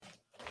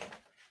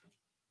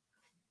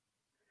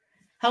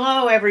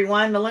Hello,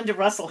 everyone. Melinda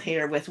Russell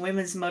here with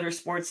Women's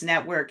Motorsports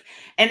Network.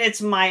 And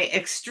it's my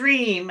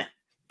extreme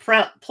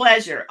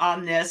pleasure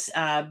on this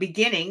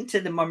beginning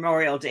to the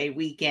Memorial Day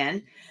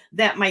weekend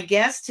that my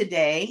guest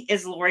today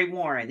is Lori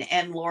Waran.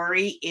 And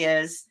Lori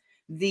is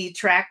the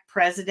track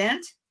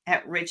president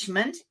at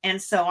Richmond. And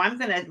so I'm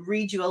going to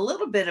read you a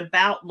little bit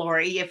about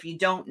Lori if you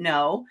don't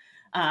know.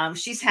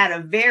 She's had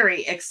a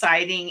very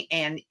exciting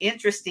and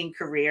interesting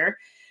career.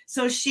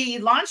 So she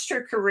launched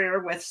her career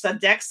with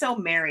Sodexo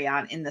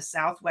Marriott in the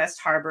Southwest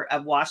Harbor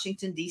of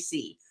Washington,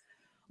 D.C.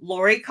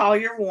 Lori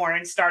Collier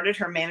Waran started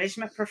her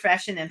management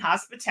profession in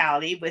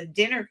hospitality with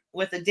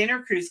a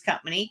dinner cruise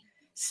company,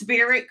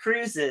 Spirit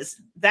Cruises.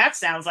 That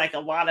sounds like a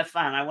lot of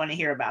fun. I want to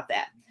hear about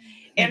that.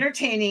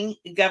 Entertaining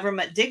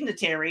government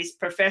dignitaries,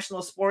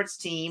 professional sports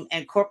team,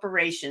 and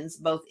corporations,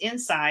 both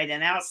inside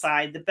and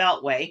outside the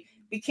Beltway,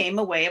 became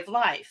a way of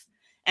life.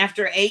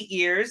 After 8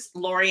 years,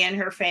 Lori and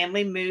her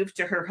family moved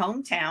to her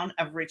hometown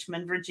of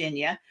Richmond,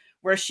 Virginia,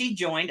 where she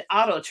joined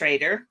Auto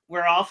Trader.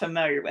 We're all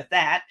familiar with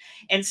that,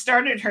 and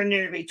started her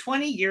nearly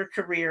 20-year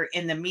career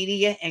in the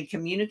media and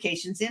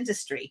communications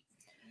industry.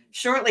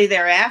 Shortly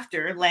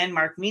thereafter,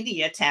 Landmark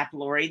Media tapped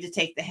Lori to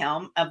take the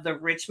helm of the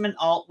Richmond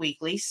Alt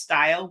Weekly,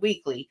 Style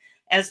Weekly,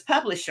 as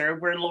publisher,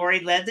 where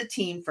Lori led the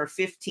team for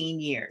 15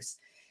 years.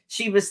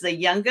 She was the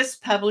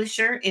youngest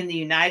publisher in the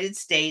United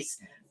States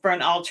for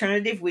an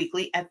alternative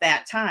weekly at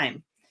that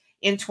time.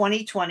 In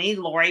 2020,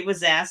 Lori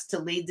was asked to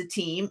lead the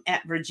team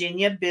at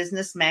Virginia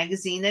Business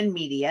Magazine and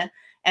Media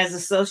as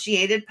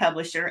Associated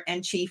Publisher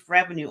and Chief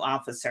Revenue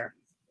Officer.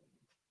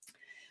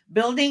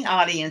 Building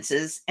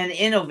audiences and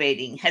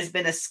innovating has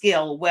been a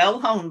skill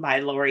well honed by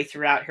Lori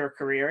throughout her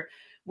career,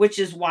 which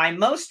is why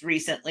most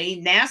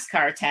recently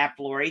NASCAR tapped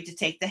Lori to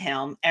take the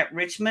helm at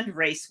Richmond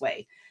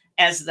Raceway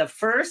as the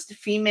first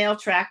female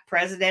track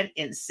president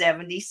in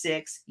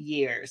 76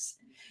 years.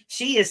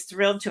 She is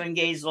thrilled to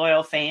engage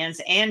loyal fans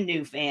and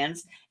new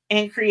fans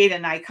and create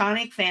an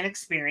iconic fan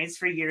experience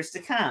for years to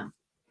come.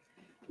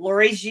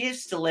 Lori's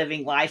used to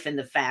living life in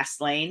the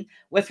fast lane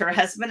with her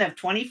husband of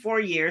 24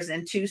 years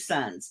and two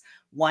sons,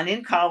 one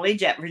in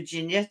college at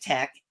Virginia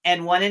Tech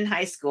and one in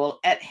high school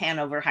at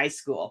Hanover High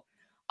School,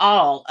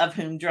 all of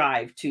whom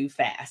drive too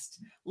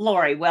fast.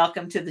 Lori,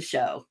 welcome to the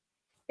show.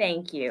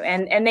 Thank you.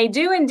 And they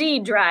do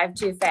indeed drive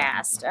too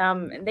fast.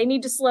 They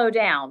need to slow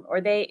down,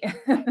 or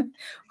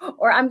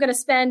or I'm going to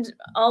spend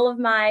all of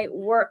my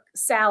work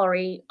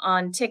salary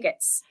on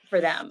tickets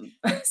for them.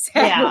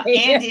 Yeah,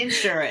 and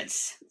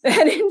insurance.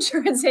 And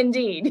insurance,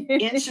 indeed.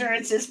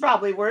 Insurance is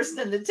probably worse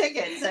than the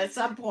tickets at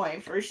some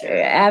point, for sure.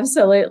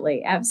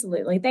 Absolutely.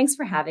 Absolutely. Thanks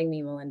for having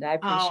me, Melinda. I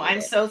appreciate it.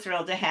 I'm so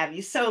thrilled to have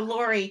you. So,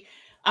 Lori,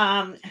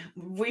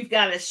 we've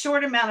got a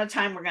short amount of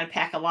time. We're going to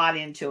pack a lot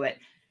into it.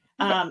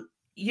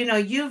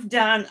 You've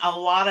done a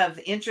lot of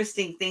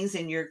interesting things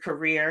in your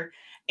career.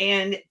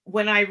 And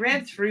when I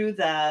read through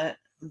that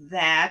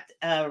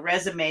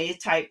resume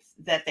type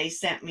that they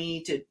sent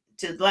me to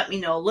let me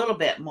know a little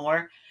bit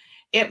more,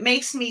 it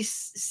makes me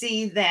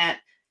see that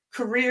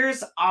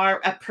careers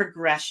are a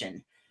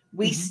progression.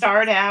 We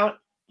start out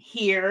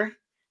here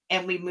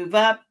and we move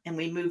up and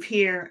we move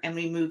here and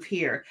we move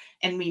here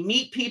and we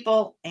meet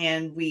people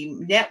and we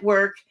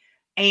network.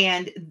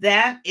 And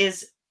that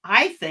is,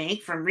 I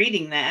think, from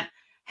reading that,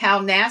 how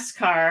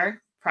NASCAR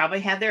probably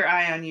had their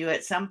eye on you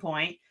at some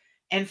point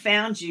and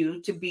found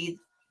you to be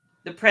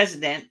the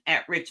president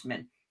at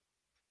Richmond.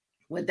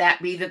 Would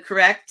that be the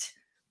correct?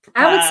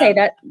 I would say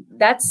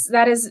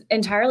that is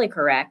entirely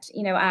correct.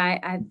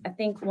 I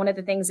think one of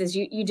the things is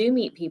you do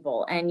meet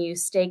people and you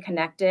stay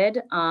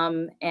connected,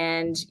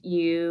 and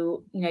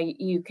you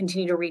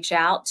continue to reach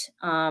out.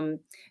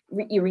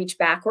 You reach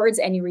backwards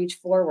and you reach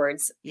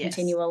forwards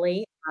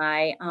continually.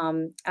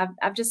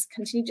 I've just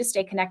continued to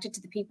stay connected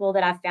to the people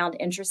that I've found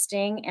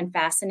interesting and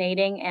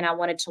fascinating, and I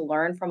wanted to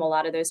learn from a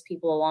lot of those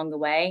people along the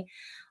way.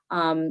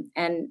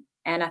 And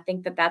I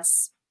think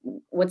that's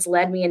what's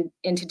led me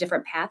into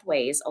different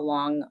pathways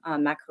along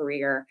my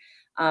career.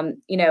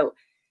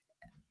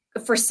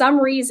 For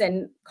some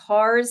reason,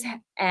 cars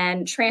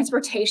and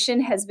transportation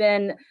has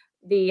been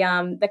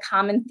the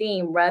common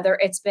theme, whether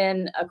it's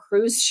been a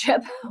cruise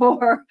ship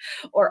or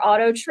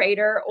Auto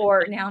Trader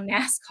or now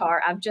NASCAR.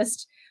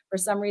 For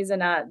some reason,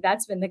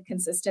 that's been the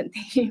consistent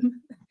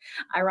theme,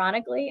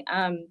 ironically.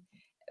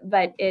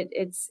 But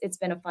it's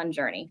been a fun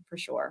journey for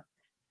sure.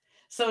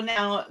 So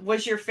now,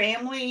 was your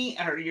family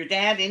or your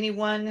dad,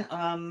 anyone,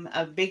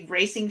 a big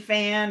racing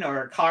fan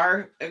or a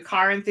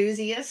car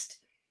enthusiast?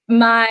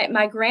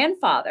 My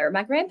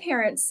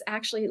grandparents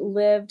actually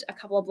lived a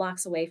couple of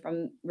blocks away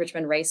from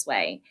Richmond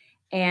Raceway.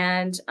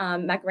 And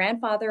my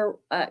grandfather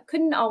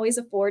couldn't always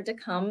afford to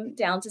come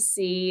down to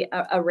see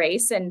a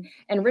race. And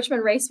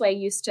Richmond Raceway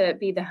used to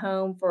be the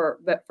home for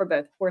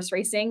both horse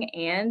racing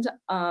and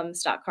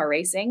stock car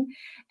racing.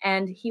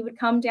 And he would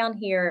come down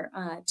here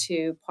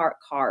to park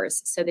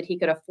cars so that he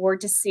could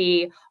afford to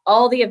see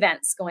all the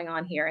events going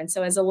on here. And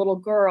so as a little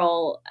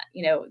girl,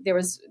 there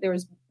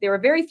were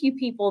very few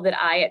people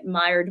that I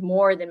admired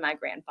more than my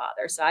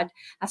grandfather. So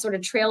I sort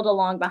of trailed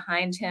along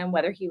behind him,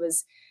 whether he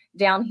was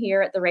down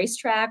here at the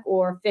racetrack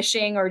or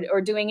fishing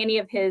or doing any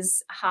of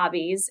his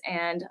hobbies.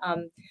 And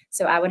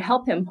so I would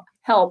help him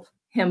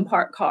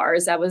park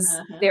cars. I was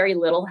very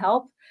little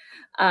help.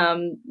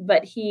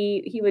 But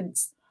he would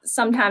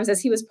sometimes,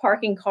 as he was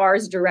parking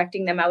cars,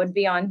 directing them, I would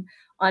be on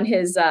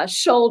his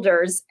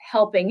shoulders,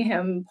 helping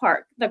him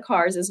park the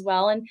cars as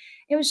well. And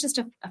it was just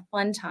a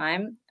fun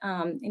time.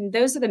 And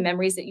those are the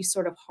memories that you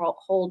sort of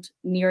hold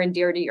near and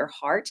dear to your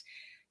heart.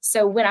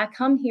 So when I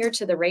come here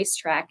to the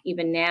racetrack,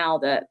 even now,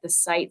 the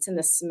sights and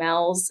the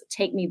smells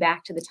take me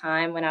back to the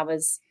time when I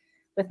was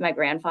with my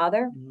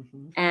grandfather.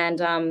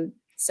 And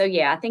so,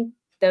 yeah, I think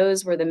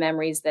those were the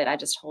memories that I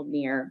just hold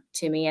near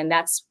to me. And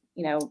that's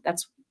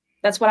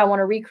what I want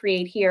to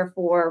recreate here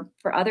for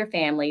other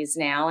families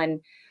now.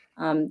 And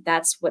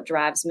that's what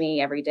drives me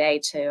every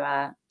day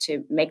to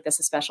make this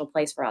a special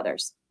place for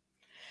others.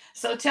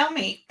 So tell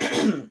me,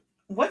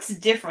 what's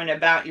different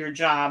about your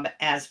job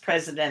as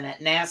president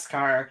at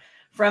NASCAR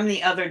from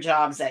the other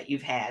jobs that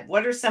you've had?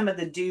 What are some of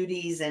the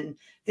duties and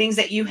things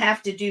that you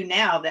have to do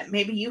now that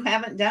maybe you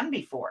haven't done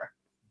before?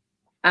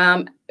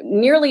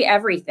 Nearly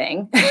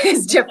everything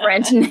is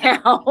different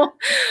now.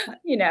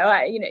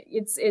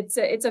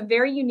 It's a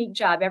very unique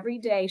job. Every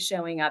day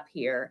showing up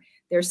here,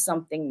 there's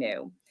something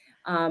new.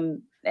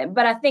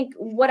 But I think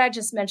what I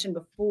just mentioned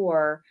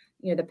before,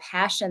 the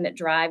passion that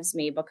drives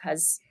me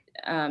because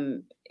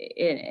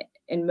it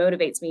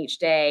motivates me each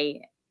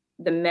day.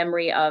 The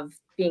memory of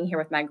being here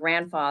with my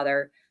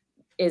grandfather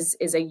is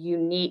a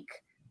unique,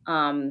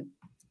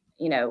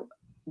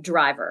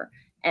 driver.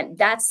 And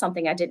that's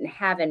something I didn't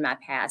have in my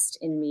past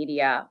in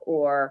media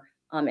or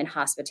in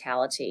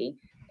hospitality.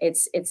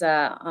 It's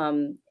a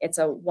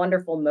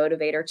wonderful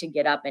motivator to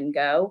get up and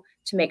go,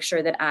 to make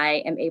sure that I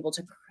am able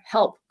to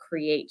help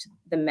create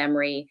the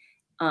memory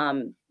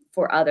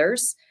for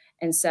others.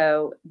 And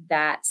so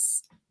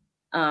that's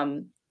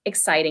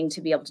exciting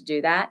to be able to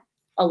do that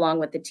along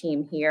with the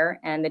team here.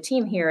 And the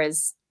team here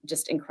is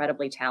just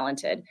incredibly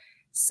talented.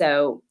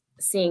 So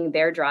seeing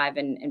their drive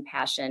and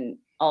passion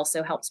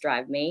also helps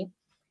drive me.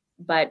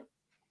 But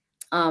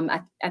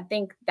I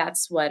think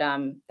that's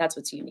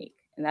what's unique,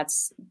 and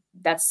that's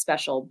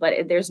special.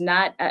 But there's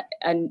not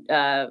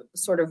a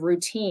sort of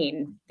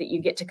routine that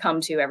you get to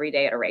come to every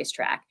day at a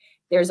racetrack.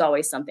 There's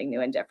always something new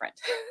and different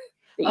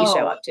that you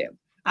show up to.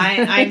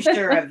 I'm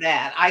sure of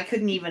that. I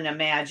couldn't even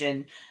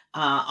imagine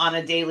on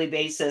a daily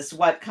basis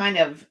what kind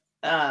of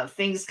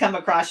things come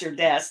across your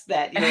desk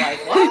that you're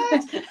like,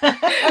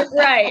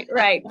 what?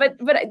 Right. But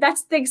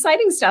that's the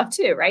exciting stuff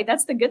too, right?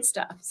 That's the good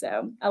stuff.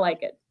 So I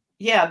like it.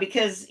 Yeah,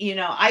 because,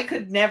 I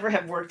could never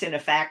have worked in a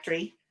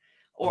factory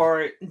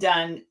or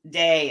done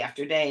day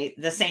after day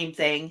the same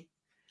thing.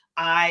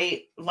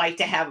 I like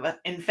to have,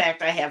 in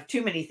fact, I have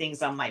too many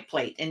things on my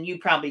plate, and you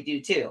probably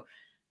do too,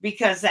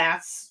 because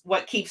that's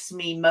what keeps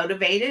me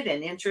motivated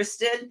and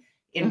interested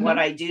in what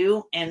I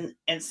do. And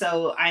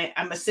so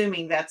I'm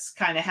assuming that's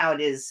kind of how it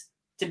is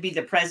to be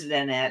the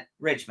president at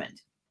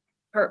Richmond.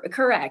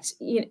 Correct.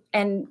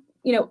 And,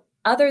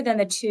 other than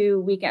the 2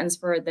 weekends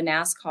for the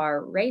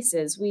NASCAR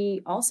races,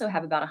 we also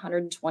have about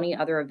 120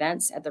 other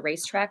events at the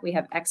racetrack. We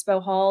have expo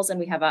halls and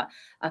we have a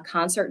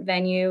concert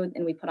venue,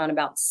 and we put on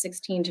about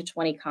 16 to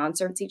 20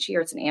 concerts each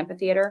year. It's an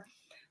amphitheater.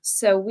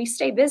 So we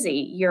stay busy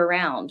year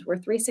round. We're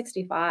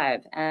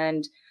 365.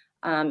 And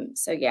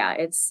so, yeah,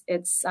 it's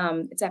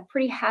a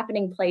pretty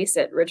happening place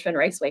at Richmond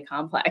Raceway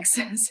Complex.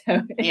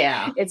 So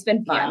yeah, it's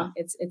been fun.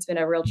 Yeah. It's been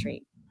a real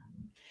treat.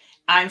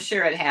 I'm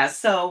sure it has.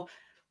 So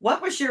what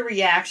was your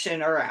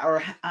reaction or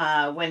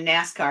when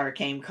NASCAR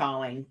came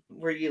calling?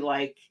 Were you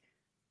like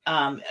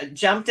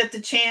jumped at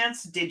the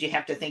chance? Did you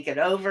have to think it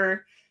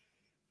over?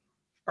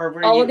 Or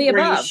were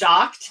you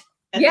shocked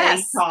that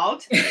they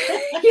called?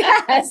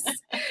 Yes.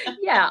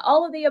 Yeah,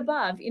 all of the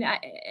above.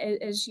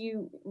 As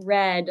you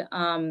read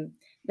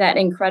that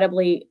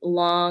incredibly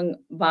long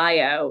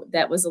bio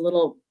that was a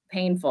little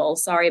painful.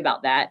 Sorry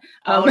about that.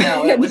 Oh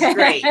no, it was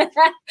great.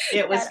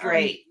 It was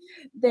great.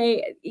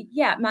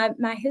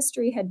 My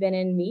history had been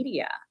in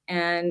media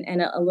and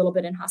a little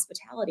bit in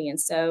hospitality. And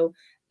so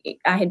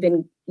I had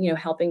been,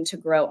 helping to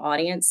grow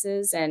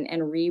audiences and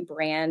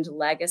rebrand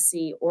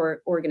legacy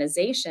or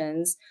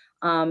organizations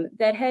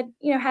that had,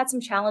 had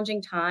some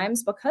challenging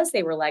times because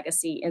they were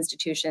legacy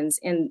institutions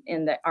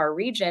in our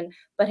region,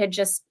 but had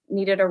just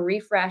needed a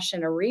refresh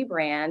and a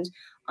rebrand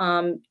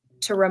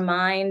to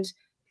remind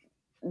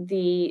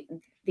the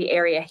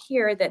area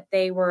here that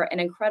they were an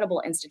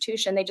incredible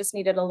institution. They just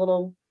needed a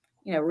little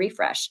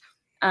refresh.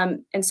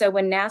 And so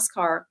when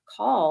NASCAR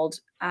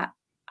called, I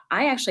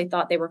actually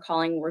thought they were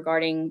calling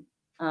regarding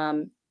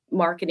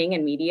marketing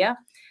and media.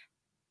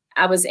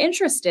 I was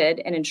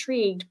interested and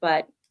intrigued,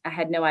 but I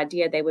had no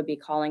idea they would be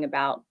calling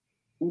about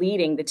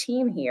leading the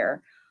team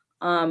here.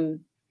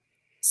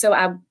 So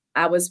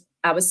I was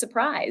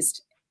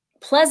surprised,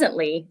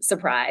 pleasantly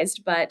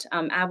surprised, but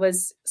I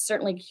was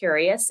certainly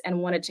curious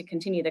and wanted to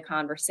continue the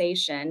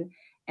conversation.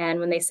 And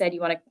when they said,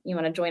 you want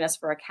to join us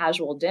for a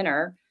casual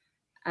dinner,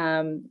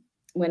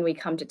 when we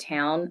come to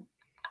town,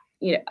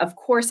 of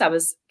course I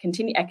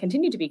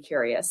continued to be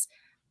curious.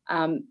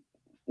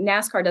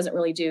 NASCAR doesn't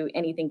really do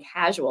anything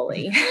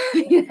casually.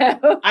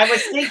 I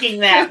was thinking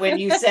that when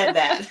you said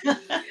that.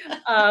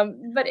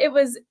 But it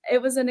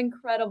was an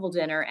incredible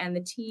dinner, and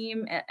the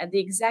team, the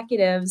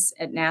executives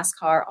at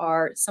NASCAR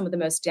are some of the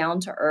most down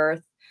to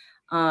earth,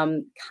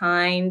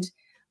 kind,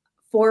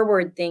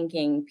 forward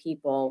thinking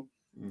people.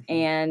 Mm-hmm.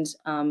 And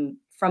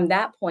from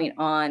that point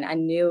on, I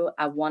knew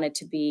I wanted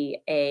to be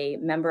a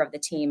member of the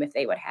team if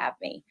they would have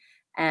me.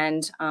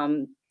 And,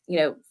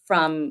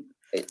 from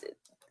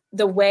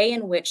the way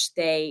in which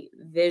they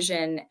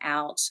vision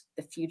out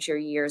the future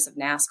years of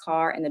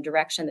NASCAR and the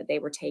direction that they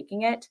were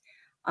taking it,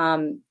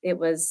 it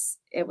was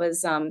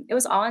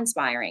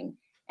awe-inspiring.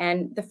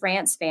 And the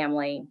France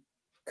family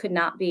could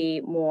not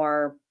be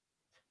more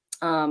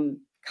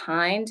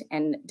kind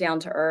and down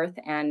to earth,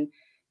 and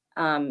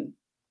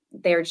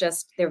they're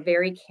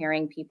very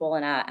caring people,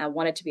 and I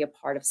wanted to be a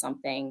part of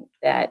something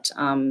that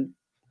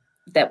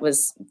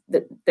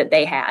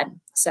they had.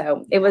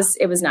 So it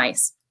was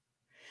nice.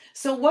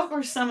 So what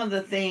were some of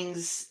the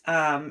things,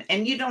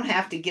 and you don't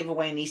have to give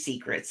away any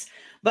secrets,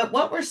 but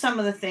what were some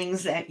of the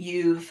things that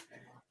you've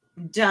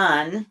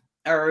done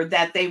or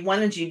that they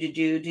wanted you to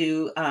do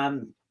to,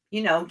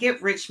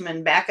 get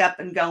Richmond back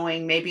up and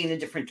going, maybe in a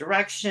different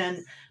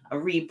direction, a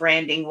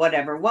rebranding,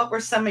 whatever? What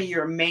were some of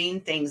your main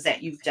things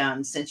that you've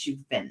done since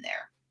you've been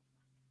there?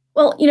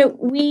 Well,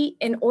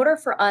 in order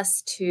for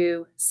us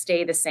to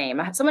stay the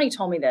same, somebody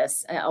told me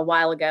this a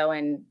while ago,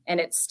 and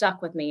it stuck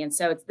with me. And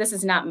so this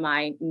is not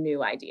my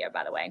new idea,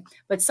 by the way,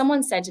 but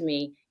someone said to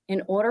me,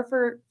 in order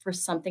for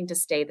something to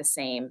stay the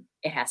same,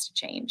 it has to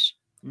change.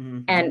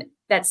 Mm-hmm. And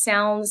that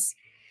sounds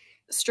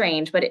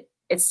strange, but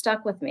it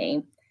stuck with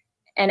me.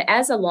 And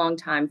as a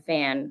longtime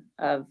fan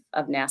of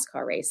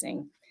NASCAR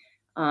racing,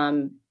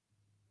 I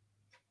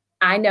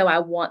know I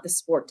want the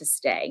sport to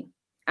stay.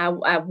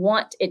 I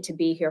want it to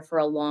be here for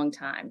a long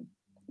time,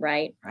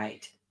 right?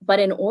 Right. But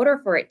in order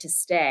for it to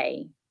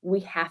stay,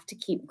 we have to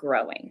keep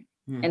growing.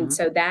 Mm-hmm. And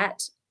so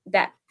that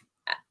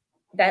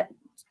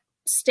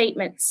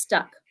statement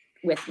stuck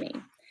with me.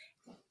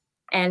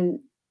 And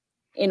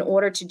in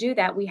order to do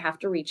that, we have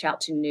to reach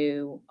out to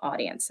new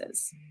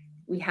audiences.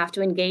 We have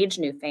to engage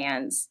new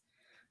fans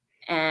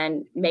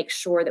and make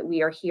sure that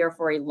we are here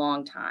for a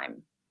long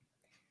time.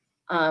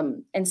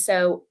 And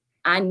so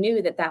I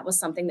knew that was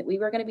something that we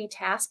were going to be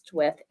tasked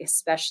with,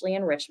 especially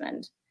in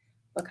Richmond,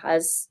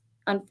 because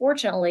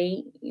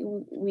unfortunately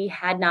we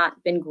had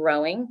not been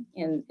growing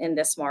in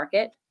this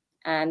market,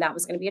 and that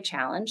was going to be a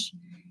challenge.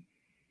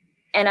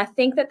 And I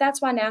think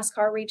that's why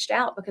NASCAR reached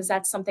out, because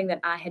that's something that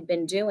I had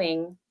been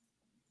doing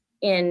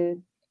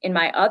in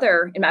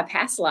my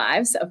past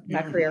lives of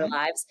my mm-hmm. career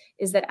lives,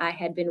 is that I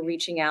had been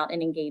reaching out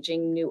and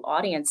engaging new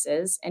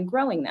audiences and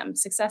growing them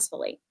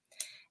successfully.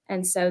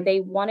 And so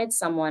they wanted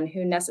someone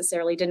who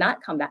necessarily did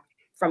not come back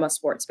from a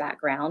sports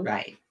background,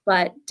 right,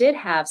 but did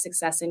have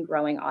success in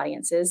growing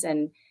audiences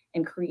and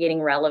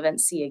creating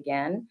relevancy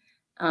again.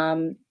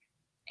 And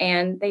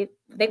they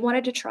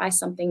wanted to try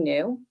something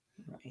new.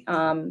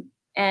 Right.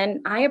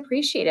 And I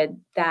appreciated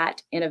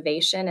that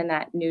innovation and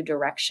that new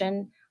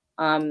direction,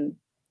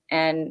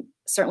 and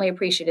certainly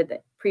appreciated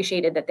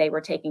that they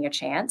were taking a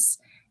chance.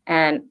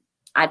 And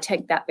I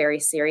take that very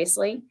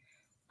seriously.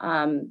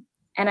 And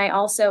I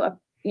also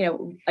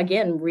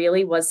again,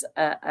 really was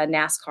a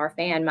NASCAR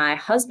fan. My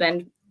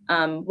husband,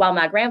 while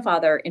my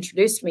grandfather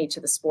introduced me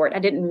to the sport, I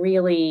didn't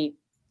really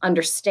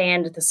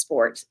understand the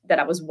sport that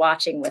I was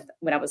watching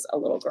when I was a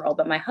little girl.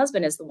 But my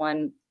husband is the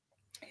one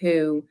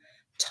who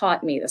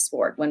taught me the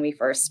sport when we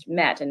first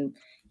met. And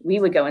we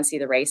would go and see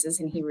the races,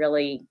 and he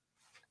really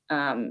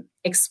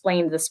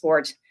explained the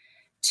sport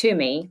to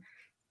me.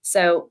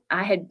 So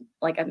I had,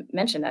 like I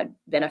mentioned, I'd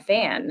been a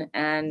fan,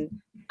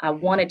 and I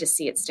wanted to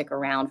see it stick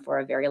around for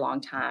a very long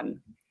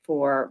time,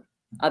 for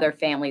other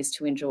families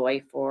to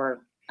enjoy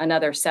for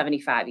another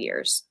 75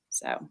 years.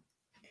 So.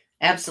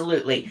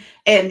 Absolutely.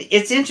 And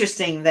it's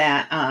interesting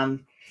that,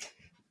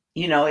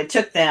 it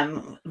took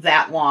them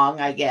that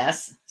long, I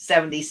guess,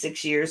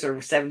 76 years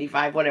or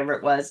 75, whatever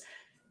it was,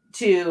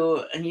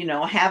 to,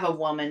 have a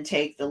woman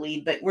take the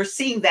lead. But we're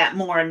seeing that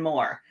more and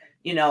more,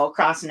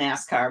 across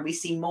NASCAR. We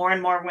see more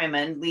and more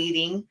women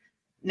leading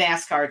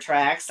NASCAR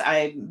tracks.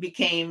 I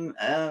became,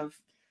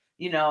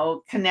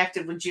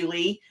 connected with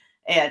Julie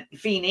at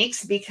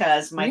Phoenix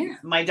because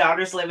my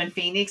daughters live in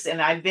Phoenix,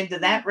 and I've been to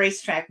that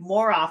racetrack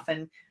more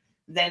often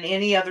than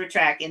any other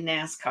track in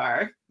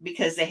NASCAR,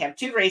 because they have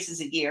 2 races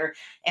a year,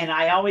 and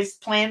I always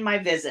plan my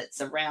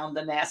visits around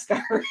the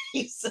NASCAR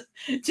race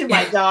to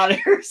my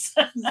daughters.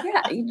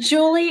 Yeah,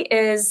 Julie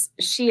is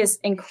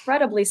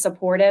incredibly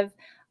supportive.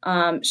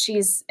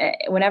 She's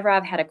whenever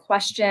I've had a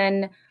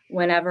question,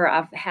 whenever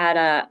I've had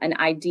an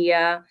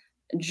idea,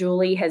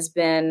 Julie has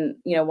been,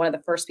 one of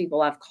the first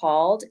people I've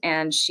called,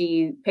 and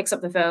she picks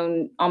up the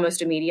phone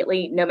almost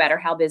immediately, no matter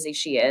how busy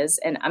she is.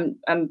 And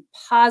I'm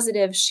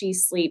positive she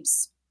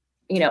sleeps,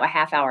 a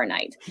half hour a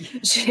night.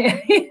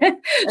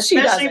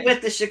 Especially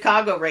with the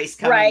Chicago race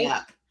coming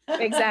up.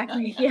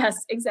 Exactly. Yes,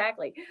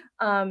 exactly.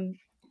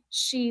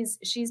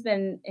 She's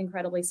been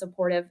incredibly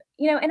supportive,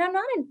 and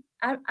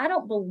I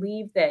don't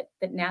believe that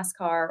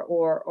NASCAR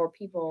or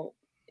people,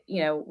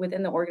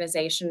 within the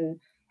organization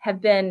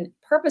have been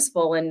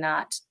purposeful in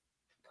not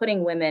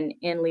putting women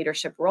in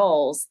leadership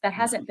roles. That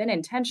hasn't been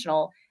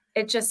intentional.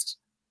 It just,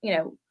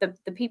 the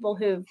people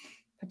who've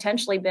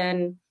potentially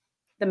been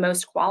the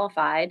most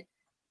qualified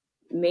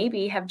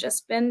maybe have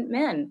just been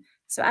men.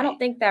 So I don't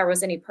think there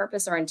was any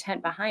purpose or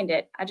intent behind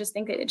it. I just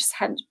think that it just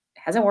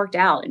hasn't worked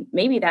out. And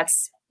maybe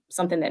that's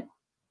something that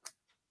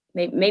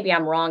maybe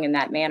I'm wrong in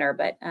that manner,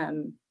 but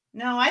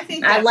no, I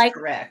think that's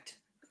correct.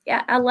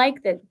 Yeah, I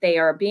like that they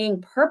are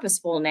being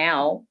purposeful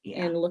now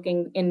in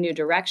looking in new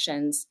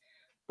directions,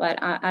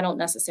 but I don't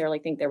necessarily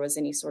think there was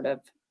any sort of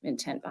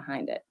intent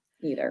behind it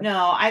either.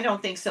 No, I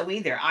don't think so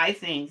either. I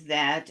think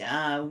that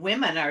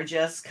women are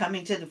just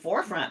coming to the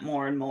forefront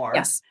more and more.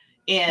 Yes.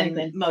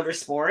 In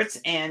motorsports,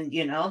 and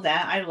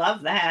that I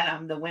love that.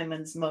 I'm the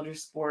Women's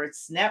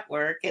Motorsports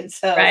Network, and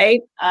so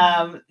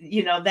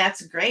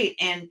that's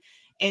great. And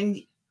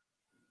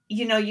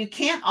you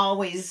can't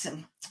always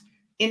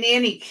in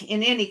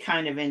any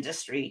kind of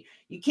industry,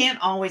 you can't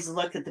always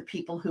look at the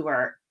people who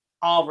are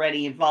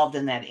already involved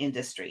in that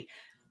industry.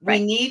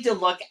 We need to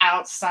look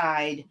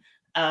outside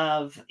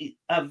of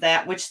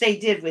that, which they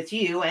did with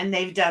you and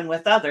they've done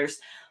with others,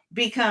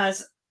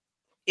 because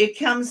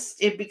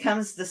it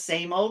becomes the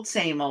same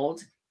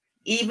old,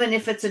 even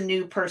if it's a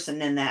new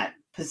person in that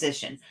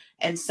position.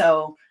 And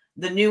so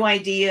the new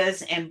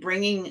ideas and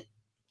bringing,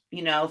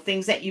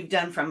 things that you've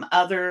done from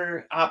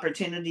other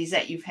opportunities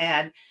that you've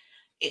had,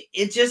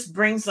 it just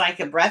brings like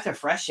a breath of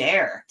fresh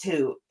air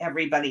to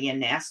everybody in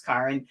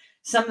NASCAR. And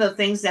some of the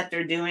things that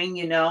they're doing,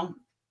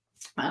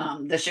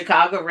 the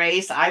Chicago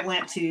race, I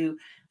went to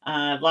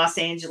Los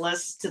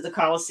Angeles to the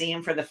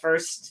Coliseum for the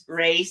first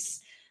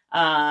race.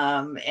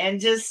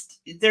 And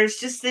there's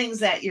just things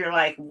that you're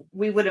like,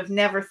 we would have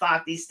never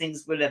thought these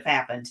things would have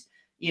happened,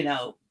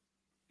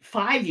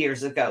 5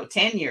 years ago,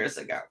 10 years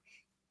ago.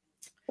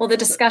 Well, the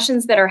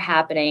discussions that are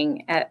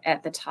happening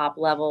at the top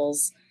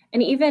levels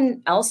and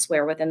even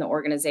elsewhere within the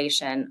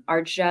organization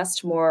are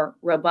just more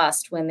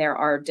robust when there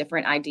are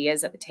different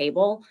ideas at the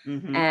table.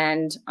 Mm-hmm.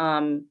 And,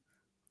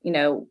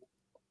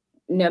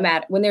 no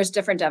matter when there's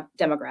different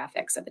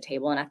demographics at the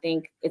table. And I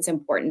think it's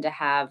important to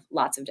have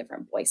lots of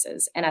different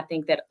voices. And I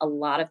think that a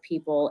lot of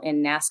people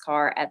in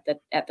NASCAR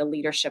at the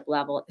leadership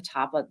level, at the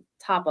top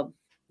of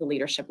the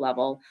leadership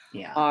level,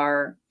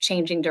 are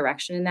changing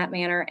direction in that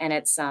manner. And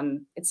it's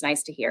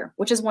nice to hear,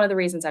 which is one of the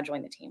reasons I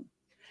joined the team.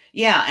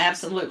 Yeah,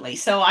 absolutely.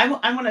 So I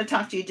want to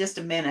talk to you just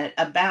a minute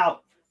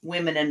about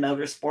women in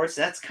motorsports.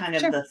 That's kind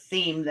of the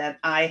theme that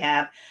I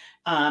have.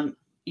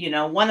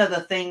 One of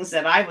the things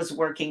that I was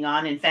working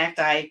on, in fact,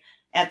 I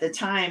at the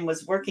time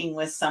was working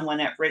with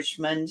someone at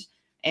Richmond.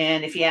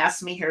 And if you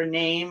ask me her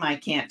name, I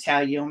can't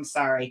tell you, I'm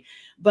sorry.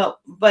 But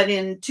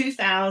in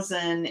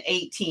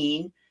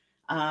 2018,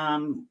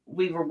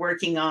 we were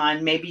working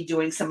on maybe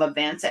doing some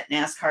events at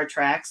NASCAR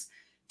tracks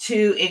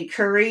to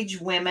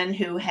encourage women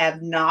who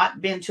have not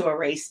been to a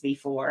race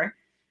before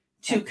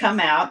to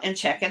come out and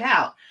check it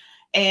out.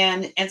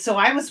 And so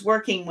I was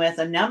working with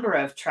a number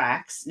of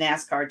tracks,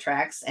 NASCAR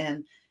tracks,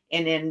 and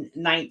in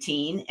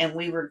 19, and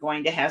we were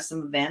going to have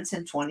some events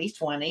in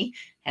 2020.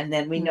 And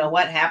then we know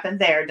what happened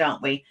there,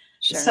 don't we?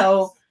 Sure.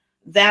 So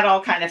that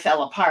all kind of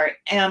fell apart.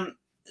 And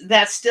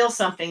that's still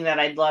something that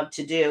I'd love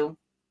to do,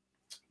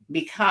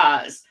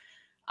 because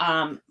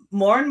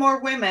more and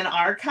more women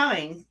are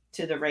coming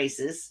to the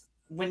races.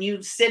 When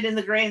you sit in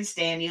the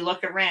grandstand, you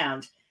look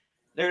around,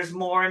 there's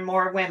more and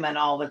more women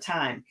all the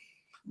time.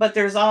 But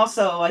there's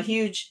also a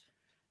huge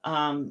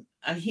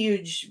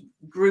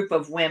group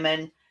of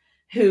women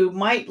who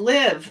might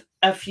live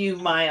a few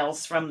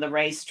miles from the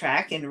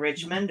racetrack in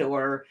Richmond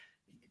or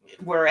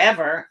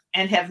wherever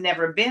and have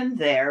never been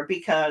there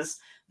because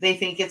they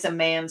think it's a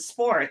man's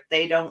sport.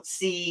 They don't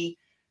see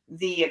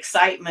the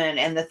excitement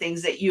and the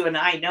things that you and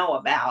I know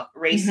about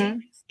racing. Mm-hmm.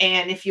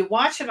 And if you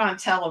watch it on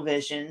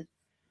television,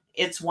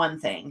 it's one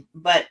thing,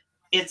 but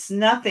it's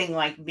nothing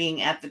like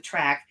being at the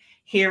track,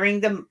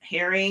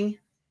 hearing,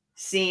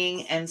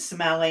 seeing, and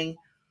smelling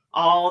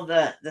all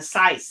the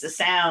sights, the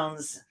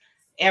sounds,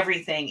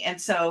 everything.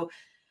 And so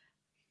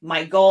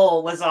my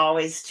goal was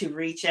always to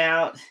reach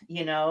out,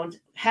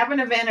 have an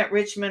event at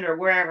Richmond or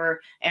wherever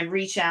and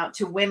reach out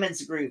to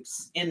women's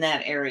groups in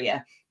that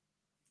area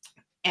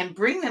and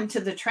bring them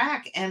to the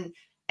track and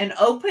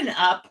open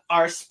up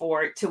our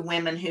sport to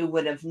women who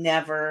would have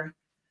never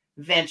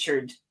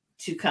ventured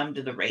to come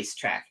to the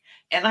racetrack.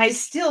 And I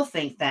still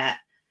think that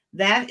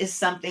is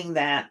something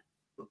that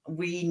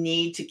we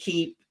need to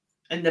keep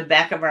in the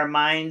back of our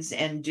minds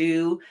and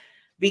do,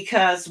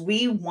 because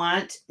we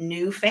want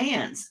new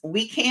fans.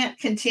 We can't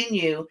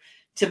continue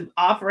to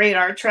operate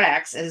our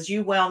tracks, as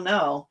you well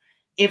know,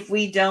 if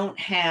we don't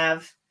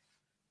have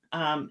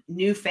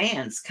new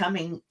fans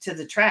coming to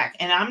the track.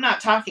 And I'm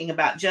not talking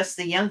about just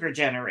the younger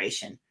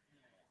generation.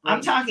 Right.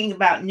 I'm talking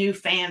about new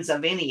fans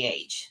of any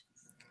age.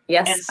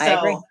 Yes, and so I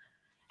agree.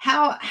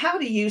 How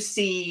do you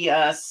see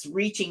us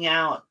reaching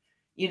out,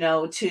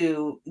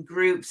 to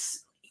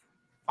groups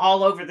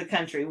all over the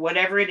country,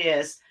 whatever it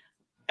is,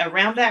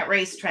 around that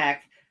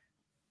racetrack,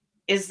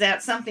 is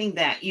that something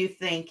that you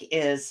think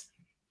is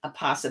a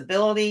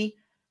possibility?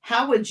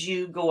 How would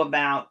you go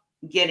about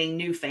getting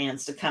new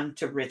fans to come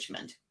to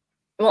Richmond?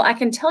 Well, I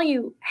can tell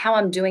you how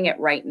I'm doing it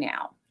right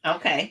now.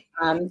 Okay.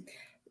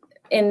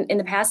 In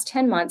the past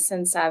 10 months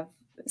since I've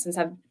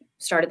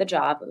started the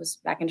job, it was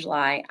back in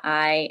July,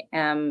 I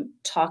am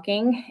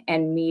talking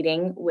and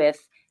meeting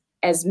with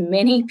as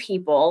many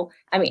people.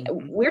 I mean,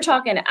 we're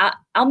talking,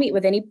 I'll meet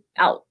with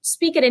I'll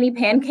speak at any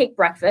pancake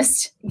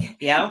breakfast,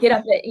 Yeah. get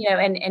up at,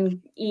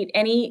 and eat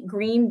any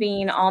green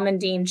bean,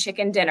 almondine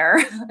chicken dinner,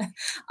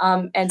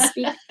 and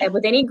speak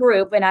with any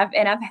group. And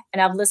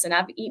I've listened,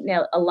 I've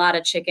eaten a lot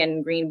of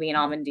chicken, green bean,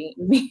 almondine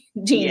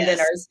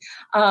dinners,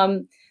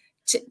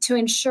 to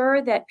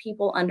ensure that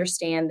people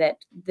understand that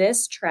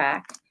this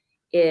track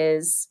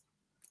is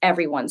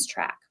everyone's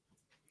track.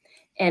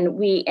 And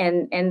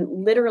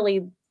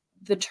literally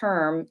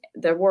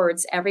the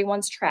words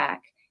everyone's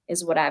track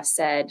is what I've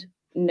said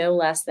no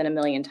less than 1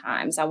 million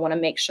times. I want to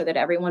make sure that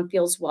everyone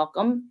feels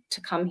welcome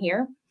to come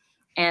here,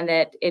 and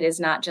that it is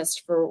not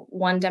just for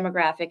one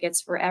demographic,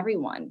 it's for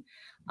everyone.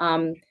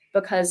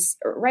 Because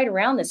right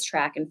around this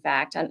track, in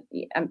fact,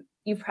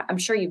 I'm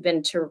sure you've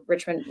been to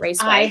Richmond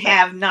Raceway. I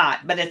have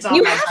not, but it's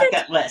on my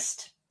bucket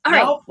list. All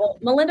right. Well,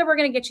 Melinda, we're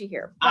going to get you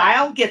here.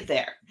 I'll get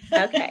there.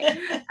 Okay.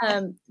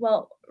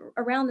 Well,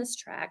 around this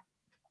track,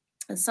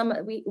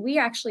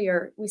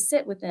 we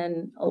sit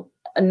within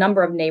a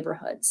number of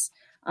neighborhoods.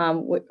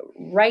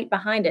 Right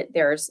behind it,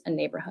 there's a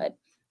neighborhood,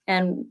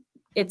 and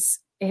it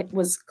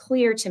was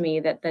clear to me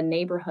that the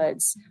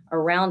neighborhoods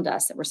around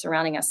us that were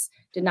surrounding us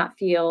did not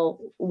feel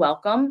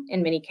welcome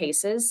in many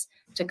cases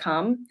to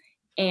come,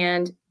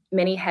 and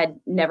many had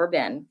never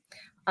been.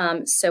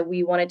 So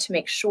we wanted to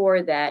make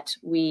sure that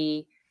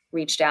we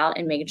reached out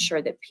and made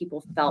sure that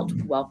people felt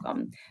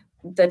welcome.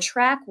 The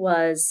track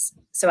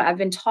so I've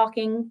been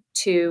talking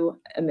to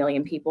 1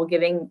 million people,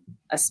 giving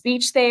a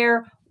speech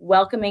there,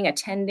 welcoming,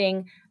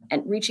 attending,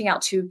 and reaching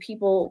out to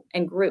people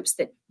and groups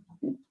that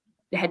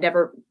had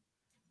never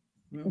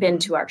been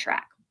to our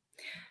track.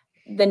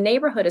 The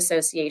neighborhood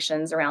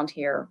associations around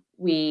here,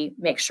 we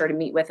make sure to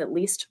meet with at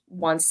least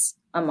once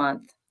a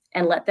month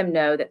and let them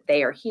know that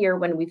they are here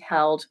when we've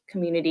held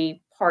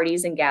community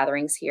parties and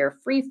gatherings here.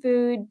 Free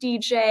food,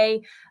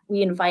 DJ.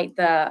 We invite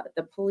the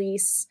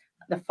police,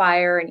 the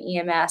fire, and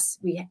EMS.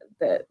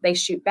 They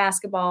shoot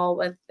basketball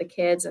with the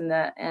kids and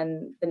the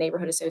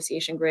neighborhood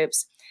association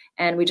groups,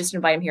 and we just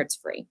invite them here. It's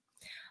free.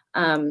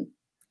 And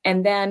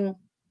then,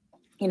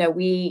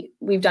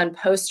 we've done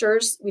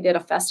posters. We did a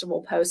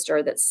festival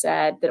poster that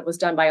said that it was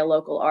done by a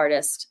local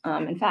artist.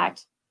 In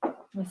fact,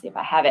 let me see if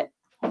I have it.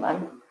 Hold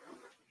on.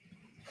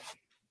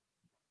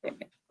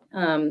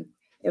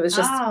 It was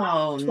just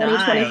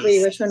 2023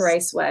 nice. Richmond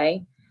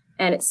Raceway,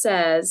 and it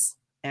says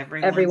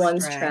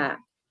everyone's track.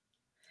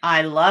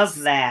 I love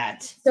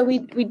that. So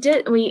we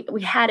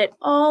had it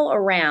all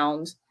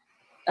around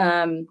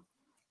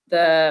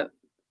the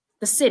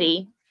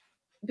city,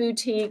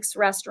 boutiques,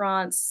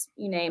 restaurants,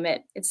 you name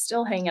it. It's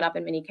still hanging up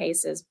in many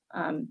cases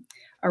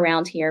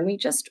around here.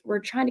 And we're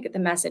trying to get the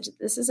message that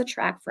this is a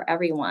track for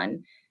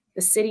everyone.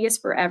 The city is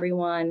for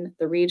everyone,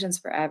 the region's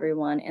for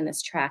everyone, and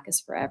this track is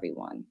for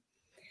everyone.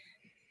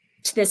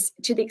 To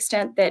the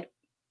extent that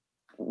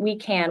we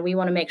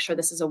want to make sure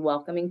this is a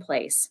welcoming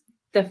place.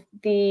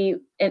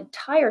 The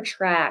entire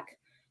track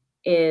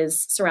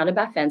is surrounded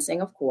by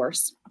fencing, of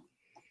course.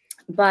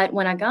 But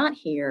when I got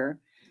here,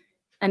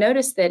 I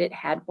noticed that it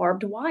had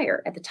barbed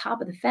wire at the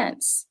top of the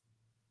fence.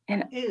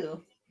 And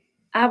ew.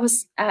 I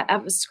was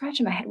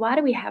scratching my head. Why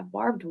do we have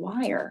barbed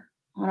wire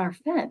on our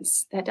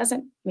fence? That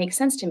doesn't make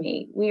sense to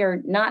me. We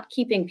are not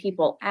keeping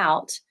people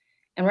out,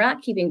 and we're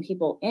not keeping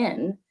people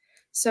in.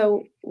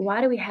 So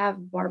why do we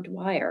have barbed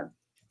wire?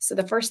 So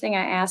the first thing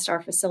I asked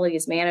our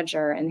facilities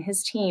manager and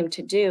his team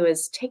to do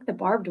is take the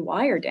barbed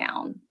wire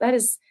down. That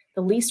is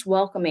the least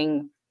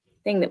welcoming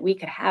thing that we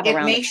could have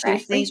around the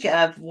track. It makes you think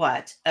of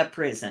what? A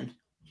prison.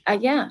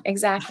 Yeah,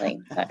 exactly.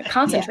 A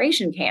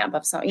concentration camp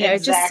of some.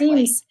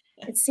 Exactly.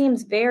 It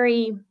seems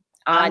very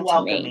odd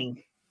to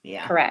me.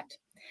 Yeah. Correct.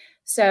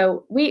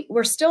 So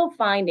we're still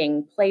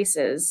finding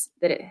places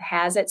that it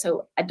has it.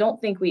 So I don't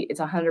think it's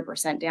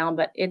 100% down,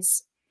 but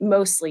it's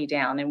mostly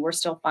down, and we're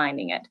still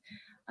finding it.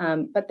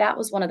 But that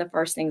was one of the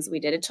first things we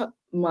did. It took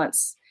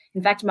months.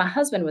 In fact, my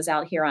husband was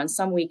out here on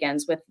some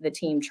weekends with the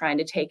team trying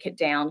to take it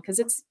down, because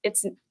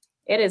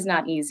it is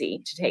not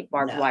easy to take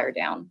barbed wire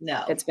down.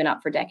 No. It's been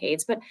up for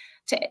decades. But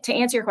to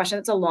answer your question,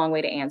 it's a long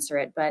way to answer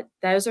it. But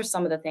those are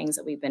some of the things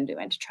that we've been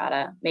doing to try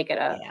to make it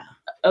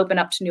open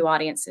up to new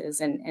audiences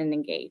and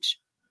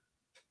engage.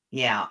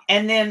 Yeah.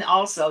 And then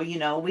also,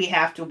 we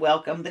have to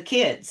welcome the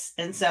kids.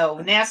 And so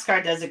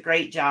NASCAR does a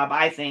great job,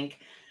 I think,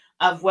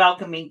 of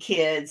welcoming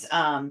kids.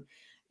 The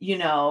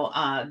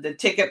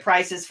ticket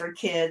prices for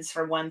kids,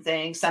 for one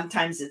thing.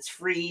 Sometimes it's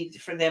free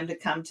for them to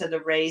come to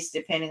the race,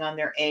 depending on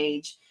their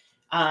age.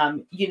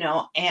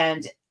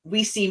 And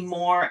we see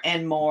more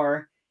and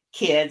more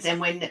kids.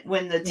 And when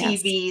the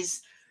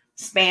TV's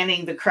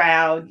spanning the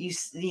crowd,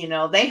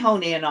 they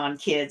hone in on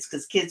kids,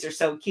 because kids are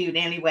so cute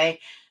anyway.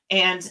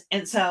 And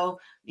so,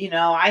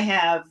 I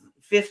have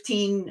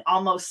 15,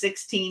 almost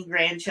 16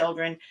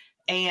 grandchildren,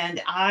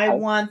 and I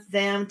want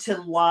them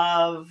to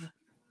love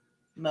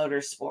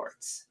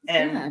motorsports.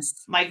 And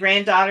Yes. my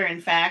granddaughter, in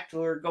fact,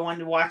 we're going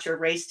to watch her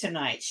race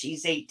tonight.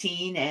 She's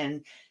 18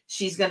 and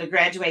she's going to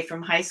graduate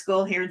from high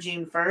school here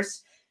June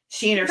 1st.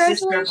 She and her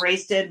sister have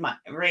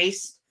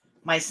raced.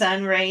 My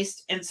son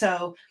raced. And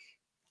so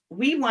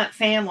we want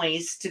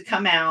families to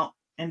come out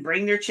and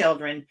bring their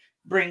children,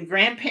 bring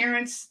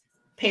grandparents,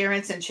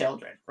 parents, and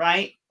children,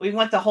 right? We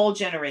want the whole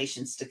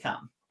generations to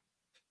come.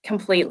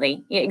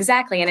 Completely. Yeah,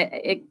 exactly. And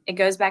it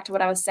goes back to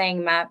what I was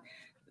saying.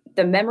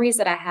 The memories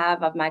that I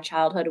have of my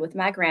childhood with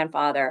my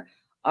grandfather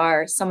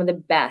are some of the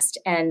best,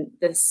 and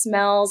the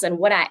smells and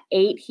what I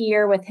ate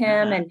here with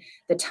him and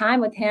the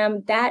time with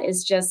him,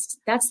 that's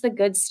the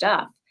good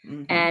stuff.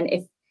 Mm-hmm. And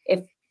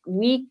if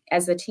we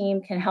as a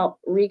team can help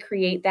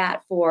recreate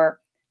that for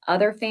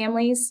other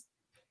families,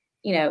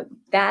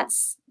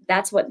 that's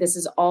what this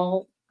is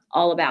all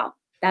about.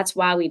 That's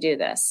why we do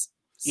this.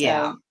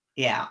 So.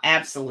 Yeah,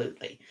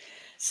 absolutely.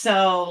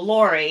 So,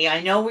 Lori,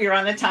 I know we're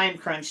on a time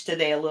crunch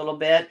today a little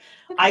bit.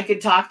 I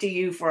could talk to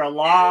you for a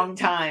long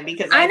time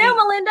because I know,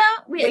 Melinda.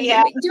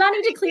 Do I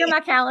need to clear my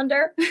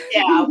calendar?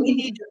 Yeah, we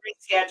need to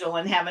reschedule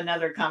and have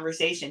another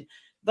conversation.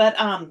 But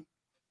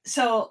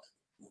so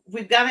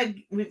we've got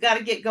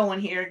to get going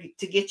here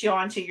to get you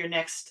on to your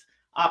next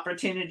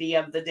opportunity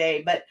of the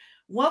day. But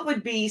what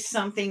would be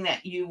something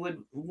that you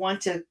would want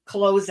to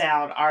close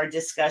out our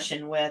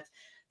discussion with?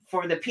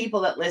 For the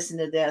people that listen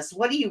to this,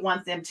 what do you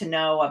want them to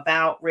know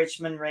about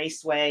Richmond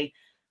Raceway?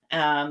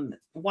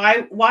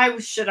 Why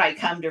should I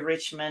come to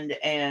Richmond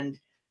and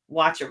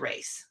watch a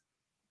race?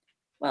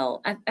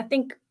 Well, I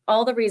think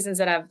all the reasons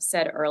that I've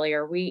said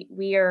earlier, we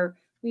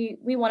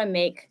want to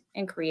make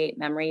and create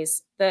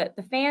memories. The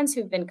fans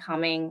who've been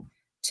coming,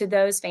 to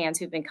those fans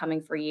who've been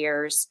coming for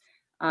years,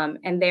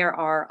 and there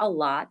are a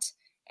lot.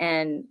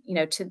 And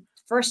to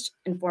first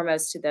and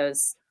foremost to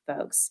those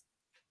folks,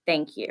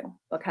 thank you,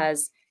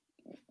 because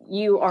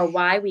you are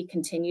why we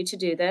continue to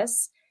do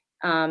this.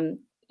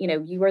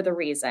 You are the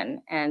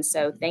reason. And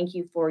so thank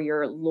you for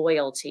your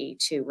loyalty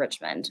to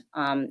Richmond.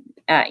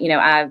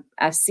 I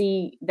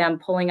see them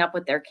pulling up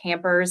with their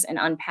campers and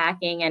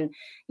unpacking, and,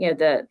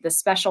 the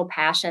special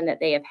passion that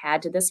they have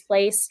had to this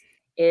place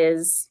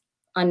is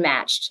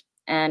unmatched.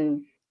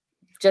 And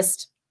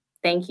just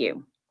thank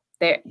you.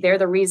 They're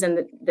the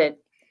reason that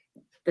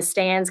the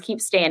stands keep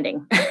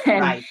standing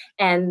and, right.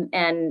 and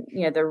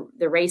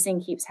the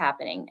racing keeps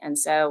happening. And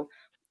so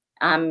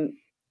I'm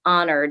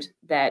honored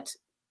that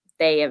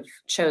they have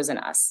chosen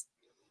us.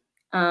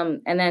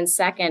 And then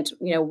second,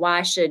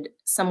 why should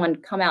someone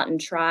come out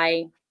and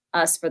try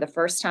us for the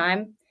first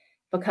time?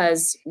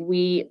 Because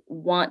we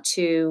want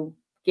to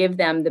give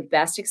them the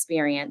best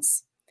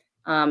experience,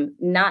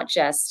 not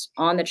just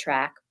on the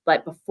track,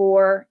 but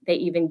before they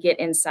even get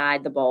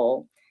inside the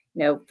bowl.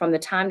 From the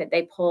time that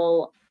they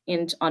pull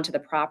onto the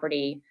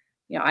property,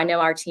 I know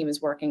our team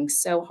is working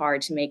so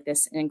hard to make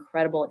this an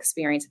incredible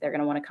experience that they're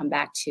going to want to come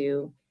back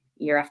to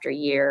year after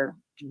year,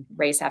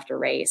 race after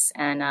race.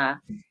 And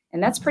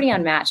that's pretty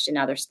unmatched in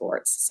other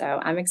sports. So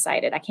I'm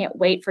excited. I can't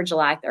wait for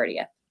July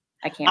 30th.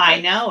 I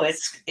know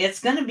it's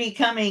going to be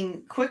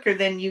coming quicker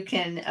than you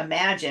can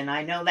imagine.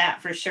 I know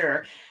that for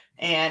sure.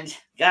 And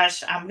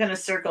gosh, I'm going to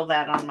circle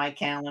that on my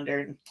calendar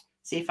and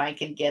see if I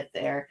can get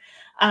there.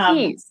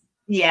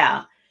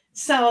 Yeah.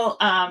 So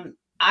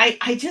I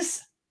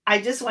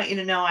just want you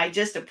to know, I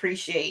just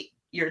appreciate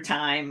your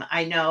time.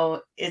 I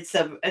know it's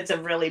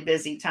a really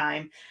busy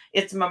time.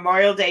 It's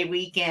Memorial Day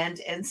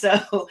weekend. And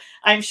so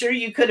I'm sure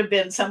you could have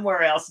been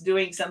somewhere else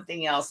doing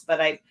something else, but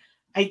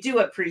I do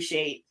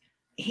appreciate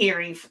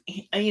hearing,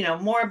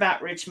 more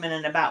about Richmond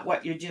and about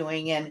what you're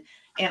doing. And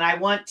I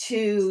want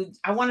to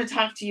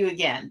talk to you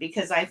again,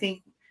 because I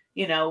think,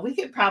 we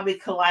could probably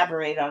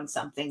collaborate on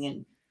something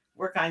and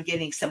work on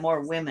getting some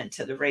more women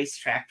to the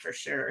racetrack for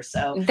sure.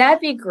 So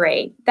that'd be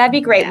great.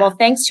 Yeah. Well,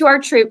 thanks to our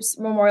troops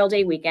Memorial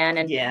Day weekend.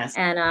 And yes.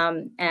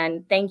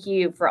 And thank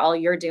you for all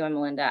you're doing,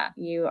 Melinda.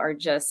 You are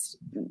just,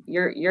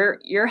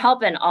 you're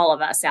helping all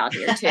of us out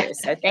here too.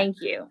 So thank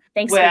you.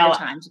 Thanks for your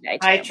time today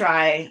too.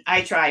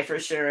 I try for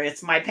sure.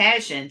 It's my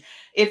passion.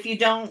 If you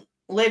don't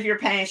live your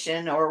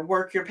passion or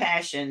work your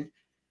passion,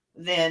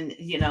 then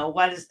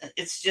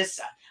it's just,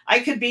 I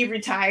could be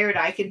retired,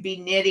 I could be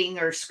knitting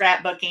or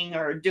scrapbooking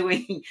or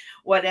doing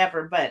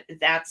whatever, but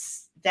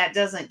that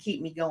doesn't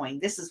keep me going.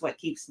 This is what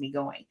keeps me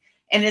going.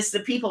 And it's the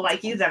people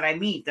like you that I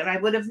meet that I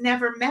would have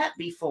never met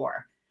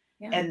before.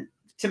 Yeah. And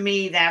to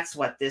me, that's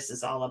what this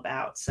is all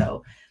about.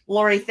 So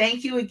Lori,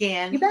 thank you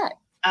again. You bet.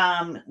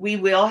 We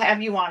will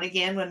have you on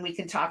again when we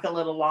can talk a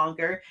little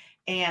longer.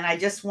 And I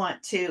just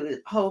want to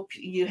hope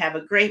you have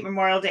a great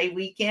Memorial Day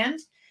weekend.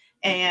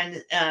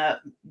 And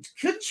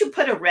couldn't you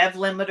put a rev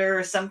limiter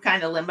or some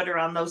kind of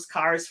limiter on those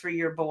cars for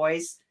your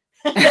boys?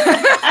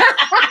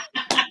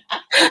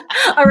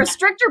 A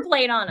restrictor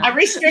plate on them. A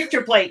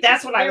restrictor plate.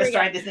 That's what I was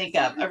trying to think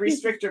of. A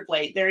restrictor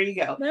plate. There you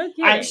go. No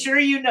kidding. I'm sure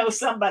you know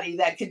somebody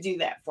that could do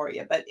that for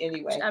you. But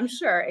anyway. I'm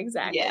sure.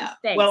 Exactly. Yeah.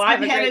 Thanks. Well,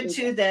 I'm headed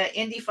to the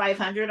Indy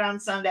 500 on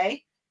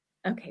Sunday.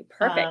 Okay,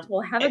 perfect.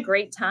 We'll have a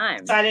great time.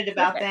 Excited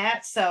about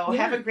that. So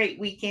have a great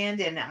weekend,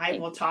 and I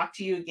will talk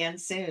to you again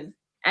soon.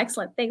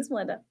 Excellent. Thanks,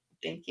 Melinda.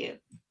 Thank you.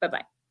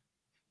 Bye-bye.